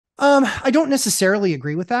I don't necessarily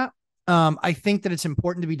agree with that. I think that it's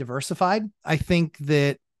important to be diversified. I think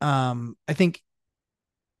I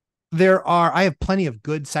have plenty of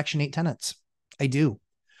good Section 8 tenants. I do.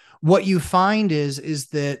 What you find is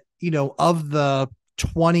that, of the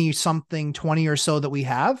 20 or so that we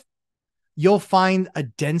have, you'll find a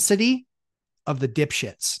density of the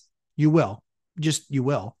dipshits. You will. You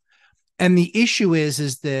will. And the issue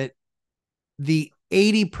is that the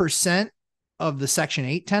 80% of the Section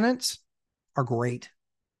 8 tenants are great.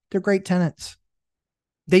 They're great tenants.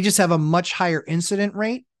 They just have a much higher incident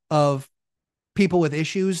rate of people with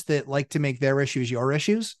issues that like to make their issues your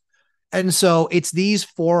issues. And so it's these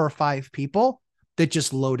 4 or 5 people that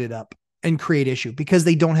just load it up and create issue because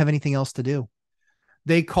they don't have anything else to do.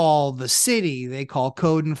 They call the city, they call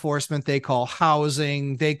code enforcement, they call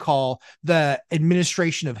housing, they call the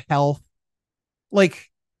administration of health. Like,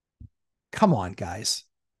 come on, guys.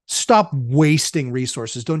 Stop wasting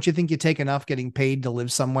resources. Don't you think you take enough getting paid to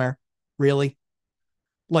live somewhere? Really?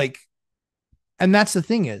 Like, and that's the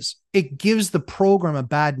thing is, it gives the program a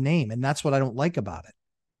bad name. And that's what I don't like about it.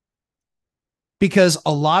 Because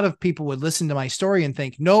a lot of people would listen to my story and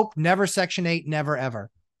think, nope, never Section 8, never, ever.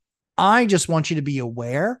 I just want you to be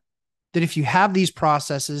aware that if you have these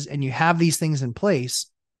processes and you have these things in place,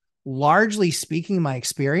 largely speaking, my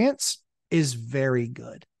experience is very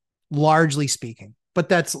good, largely speaking. But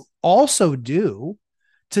that's also due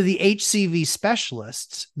to the HCV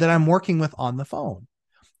specialists that I'm working with on the phone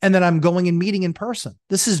and that I'm going and meeting in person.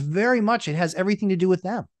 This is very much, it has everything to do with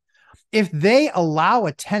them. If they allow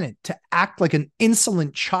a tenant to act like an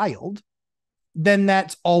insolent child, then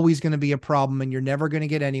that's always going to be a problem and you're never going to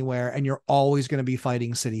get anywhere and you're always going to be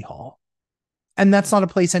fighting City Hall. And that's not a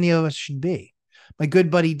place any of us should be. My good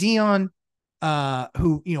buddy Dion,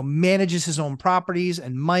 who manages his own properties,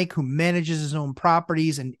 and Mike, who manages his own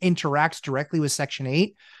properties and interacts directly with Section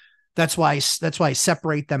 8. That's why I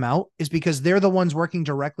separate them out, is because they're the ones working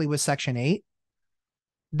directly with Section 8.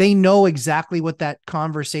 They know exactly what that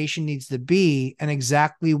conversation needs to be and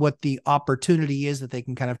exactly what the opportunity is that they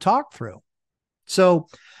can kind of talk through. So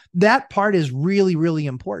that part is really, really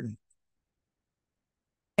important.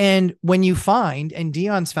 And when you find, and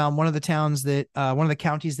Dion's found one of the counties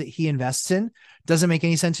that he invests in doesn't make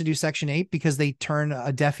any sense to do Section 8 because they turn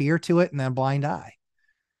a deaf ear to it and a blind eye.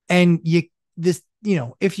 And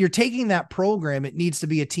if you're taking that program, it needs to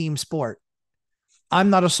be a team sport. I'm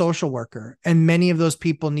not a social worker, and many of those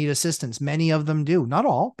people need assistance. Many of them do. Not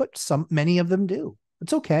all, but many of them do.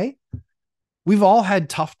 It's okay. We've all had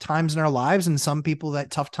tough times in our lives, and some people that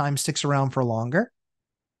tough time sticks around for longer.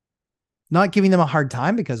 Not giving them a hard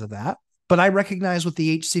time because of that, but I recognize what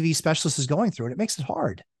the HCV specialist is going through, and it makes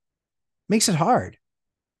it hard.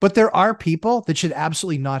 But there are people that should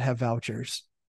absolutely not have vouchers.